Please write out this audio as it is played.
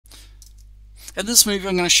In this movie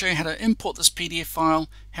I'm going to show you how to import this PDF file,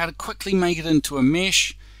 how to quickly make it into a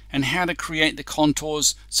mesh, and how to create the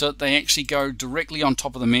contours so that they actually go directly on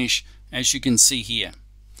top of the mesh, as you can see here.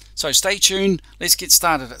 So stay tuned, let's get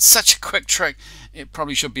started. It's such a quick trick, it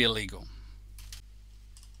probably should be illegal.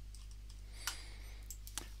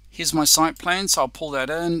 Here's my site plan, so I'll pull that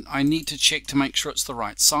in. I need to check to make sure it's the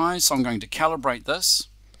right size, so I'm going to calibrate this.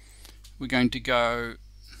 We're going to go,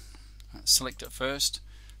 select it first.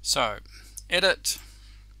 So, edit,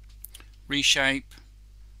 reshape,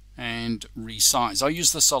 and resize. I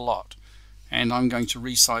use this a lot, and I'm going to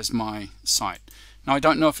resize my site. Now I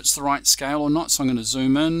don't know if it's the right scale or not, so I'm going to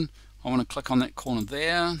zoom in. I want to click on that corner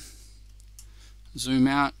there, zoom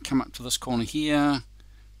out, come up to this corner here.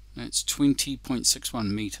 It's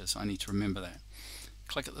 20.61 meters. I need to remember that.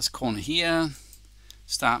 Click at this corner here,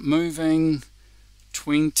 start moving.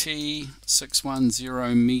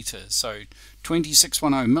 2610 meters, so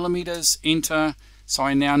 2610 millimeters, enter. So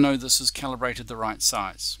I now know this is calibrated the right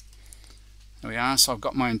size. There we are. So I've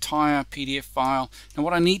got my entire PDF file. Now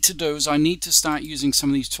what I need to do is I need to start using some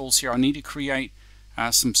of these tools here. I need to create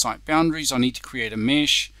some site boundaries. I need to create a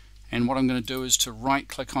mesh, and what I'm going to do is to right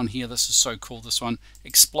click on here. This is so cool, this one,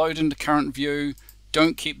 explode into current view,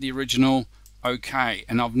 don't keep the original, okay.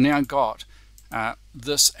 And I've now got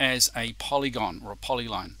this as a polygon or a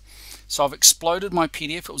polyline. So I've exploded my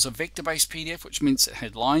PDF. It was a vector-based PDF, which means it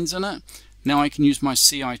had lines in it. Now I can use my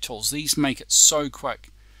CI tools. These make it so quick.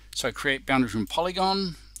 So create boundaries from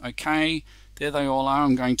polygon. Okay, there they all are.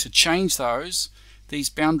 I'm going to change those. These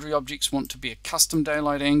boundary objects want to be a custom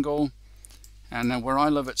daylight angle. And now where I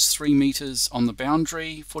live, it's 3 meters on the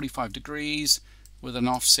boundary, 45 degrees with an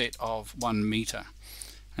offset of 1 meter.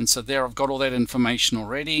 And so there I've got all that information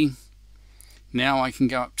already. Now I can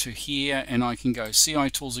go up to here and I can go CI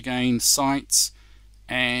tools again, sites,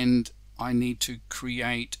 and I need to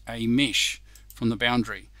create a mesh from the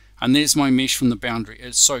boundary. And there's my mesh from the boundary.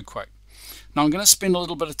 It's so quick. Now I'm going to spend a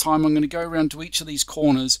little bit of time. I'm going to go around to each of these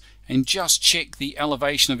corners and just check the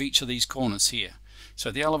elevation of each of these corners here. So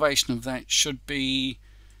the elevation of that should be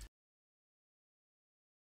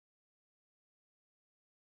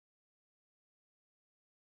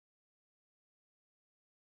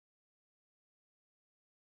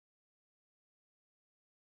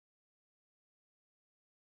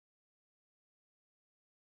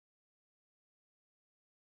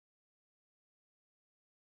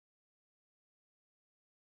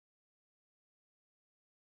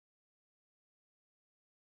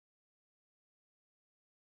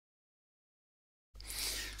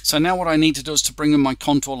So now what I need to do is to bring in my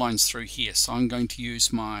contour lines through here. So I'm going to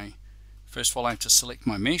use my, first of all I have to select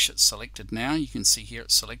my mesh. It's selected now. You can see here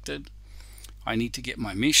it's selected. I need to get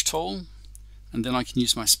my mesh tool, and then I can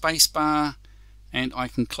use my space bar and I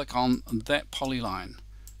can click on that polyline.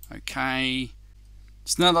 Okay,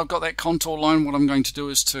 so now that I've got that contour line, what I'm going to do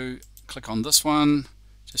is to click on this one,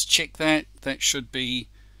 just check that. That should be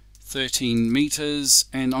 13 meters,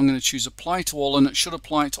 and I'm going to choose apply to all, and it should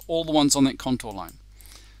apply to all the ones on that contour line.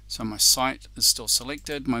 So my site is still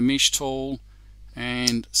selected, my mesh tool,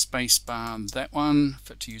 and space bar that one,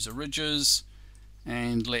 fit to user ridges,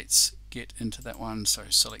 and let's get into that one. So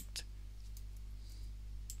select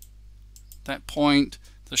that point.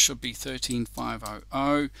 This should be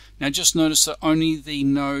 13500. Now just notice that only the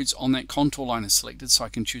nodes on that contour line is selected, so I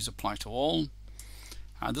can choose apply to all.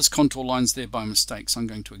 This contour line's there by mistake, so I'm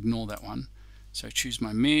going to ignore that one. So choose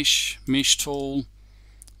my mesh tool,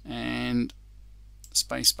 and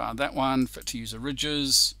spacebar that one, fit to user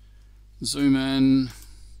ridges, zoom in,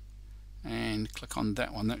 and click on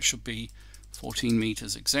that one. That should be 14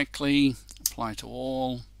 meters exactly. Apply to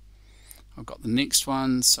all. I've got the next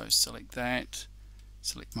one, so select that,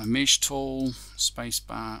 select my mesh tool,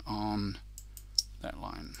 spacebar on that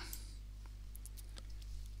line.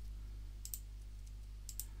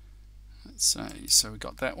 Let's say, so we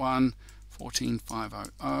got that one,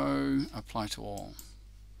 14500, apply to all.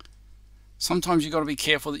 Sometimes you've got to be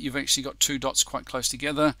careful that you've actually got two dots quite close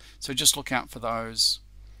together, so just look out for those.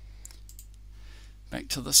 Back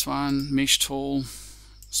to this one, mesh tool,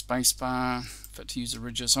 spacebar, fit to user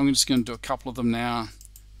ridges. I'm just going to do a couple of them now.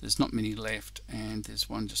 There's not many left, and there's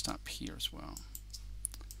one just up here as well.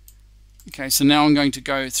 Okay, so now I'm going to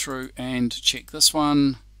go through and check this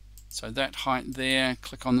one. So that height there,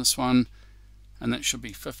 click on this one, and that should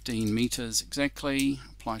be 15 meters exactly.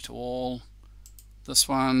 Apply to all. This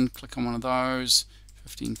one, click on one of those,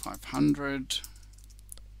 15500,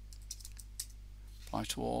 apply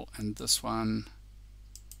to all, and this one,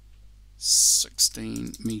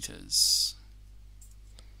 16 meters.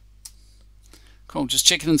 Cool, just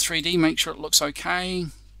check it in 3D, make sure it looks okay.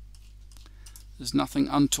 There's nothing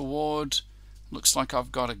untoward. Looks like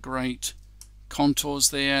I've got a great contours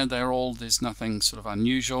there. There's nothing sort of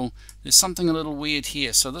unusual. There's something a little weird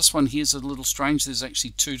here. So this one here's a little strange. There's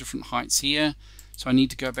actually two different heights here. So I need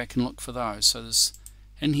to go back and look for those. So there's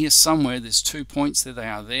in here somewhere, there's 2 points. There they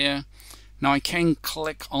are there. Now I can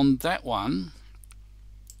click on that one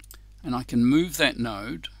and I can move that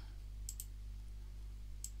node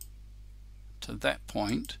to that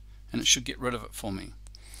point and it should get rid of it for me.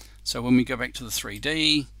 So when we go back to the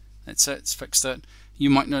 3D, that's it, it's fixed it.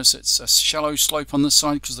 You might notice it's a shallow slope on this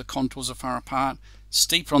side because the contours are far apart,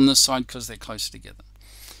 steeper on this side because they're closer together.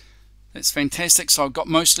 That's fantastic. So I've got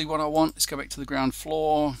mostly what I want. Let's go back to the ground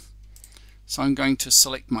floor. So I'm going to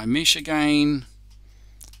select my mesh again,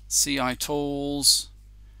 CI tools,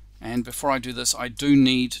 and before I do this I do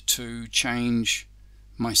need to change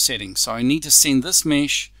my settings. So I need to send this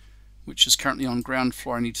mesh, which is currently on ground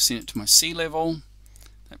floor, I need to send it to my sea level.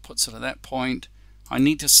 That puts it at that point. I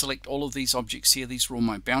need to select all of these objects here. These are all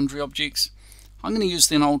my boundary objects. I'm going to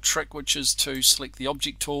use an old trick, which is to select the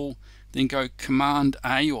object tool, then go Command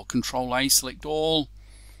A or Control A, select all,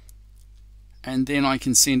 and then I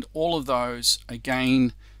can send all of those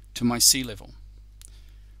again to my sea level.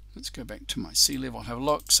 Let's go back to my sea level, have a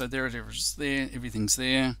look. So there it is there, everything's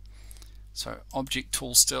there. So object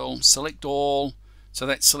tool still, select all. So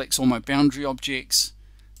that selects all my boundary objects.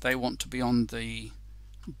 They want to be on the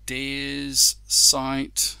Des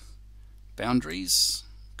site boundaries,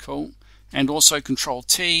 cool. And also Control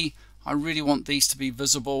T, I really want these to be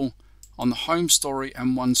visible on the home story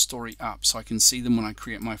and one story up so I can see them when I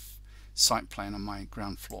create my site plan on my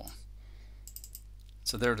ground floor.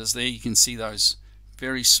 So there it is there, you can see those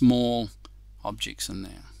very small objects in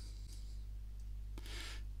there.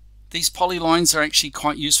 These polylines are actually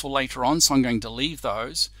quite useful later on, so I'm going to leave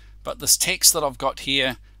those, but this text that I've got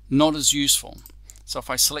here, not as useful. So if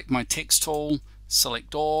I select my text tool,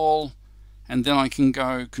 select all, and then I can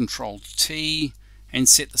go Control T and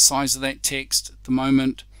set the size of that text. At the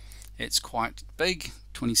moment it's quite big,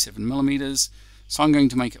 27 millimeters, so I'm going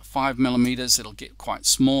to make it 5 millimeters. It'll get quite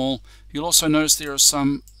small. You'll also notice there are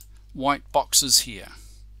some white boxes here.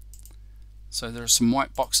 So there are some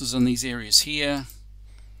white boxes in these areas here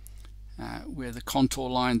where the contour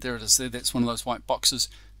line, there it is there, that's one of those white boxes.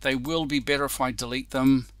 They will be better if I delete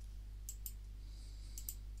them.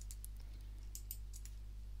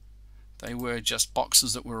 They were just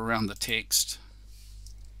boxes that were around the text.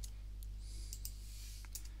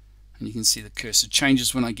 And you can see the cursor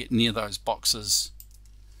changes when I get near those boxes.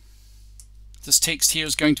 This text here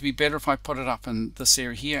is going to be better if I put it up in this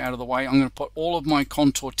area here out of the way. I'm going to put all of my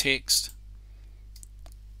contour text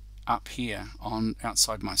up here on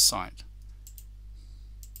outside my site.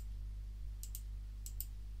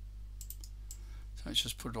 So let's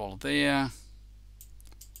just put it all there.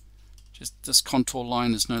 Just this contour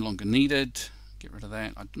line is no longer needed. Get rid of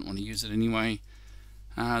that. I didn't want to use it anyway.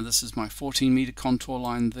 This is my 14 meter contour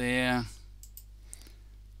line there.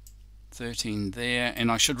 13 there,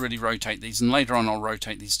 and I should really rotate these, and later on I'll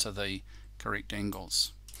rotate these to the correct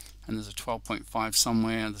angles. And there's a 12.5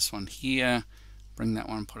 somewhere, this one here, bring that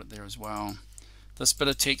one, put it there as well. This bit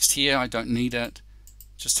of text here, I don't need it.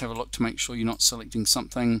 Just have a look to make sure you're not selecting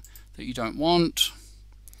something that you don't want.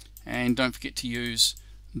 And don't forget to use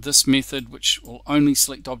this method, which will only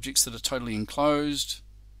select objects that are totally enclosed.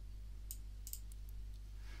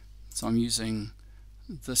 So I'm using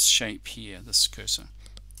this shape here, this cursor.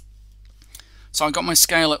 So I got my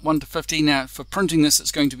scale at 1 to 50. Now for printing this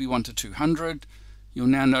it's going to be 1 to 200. You'll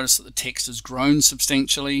now notice that the text has grown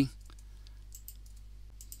substantially.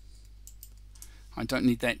 I don't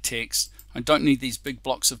need that text. I don't need these big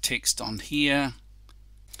blocks of text on here.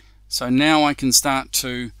 So now I can start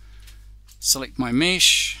to select my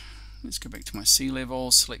mesh. Let's go back to my sea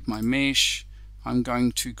level, select my mesh. I'm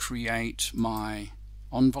going to create my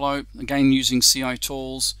envelope. Again, using CI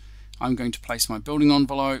tools, I'm going to place my building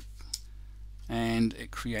envelope, and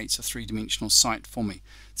it creates a three-dimensional site for me.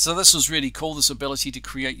 So this was really cool, this ability to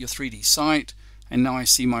create your 3D site, and now I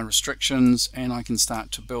see my restrictions and I can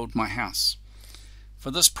start to build my house. For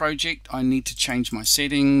this project I need to change my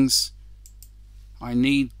settings. I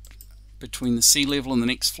need, between the sea level and the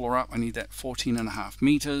next floor up, I need that 14.5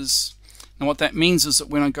 meters. Now what that means is that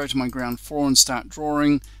when I go to my ground floor and start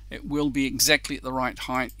drawing, it will be exactly at the right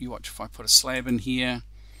height. You watch if I put a slab in here.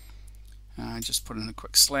 Just put in a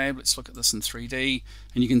quick slab. Let's look at this in 3D,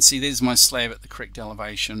 and you can see there's my slab at the correct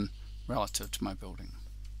elevation relative to my building.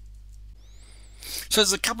 So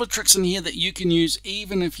there's a couple of tricks in here that you can use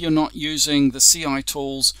even if you're not using the CI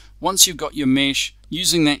tools. Once you've got your mesh,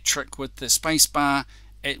 using that trick with the space bar,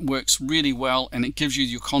 it works really well and it gives you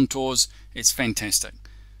your contours. It's fantastic.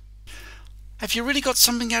 If you really got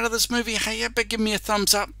something out of this movie, hey, but give me a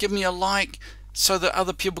thumbs up, give me a like, so that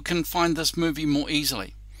other people can find this movie more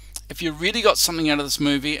easily. If you really got something out of this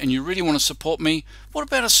movie and you really want to support me, what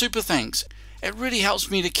about a super thanks? It really helps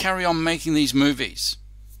me to carry on making these movies.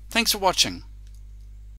 Thanks for watching.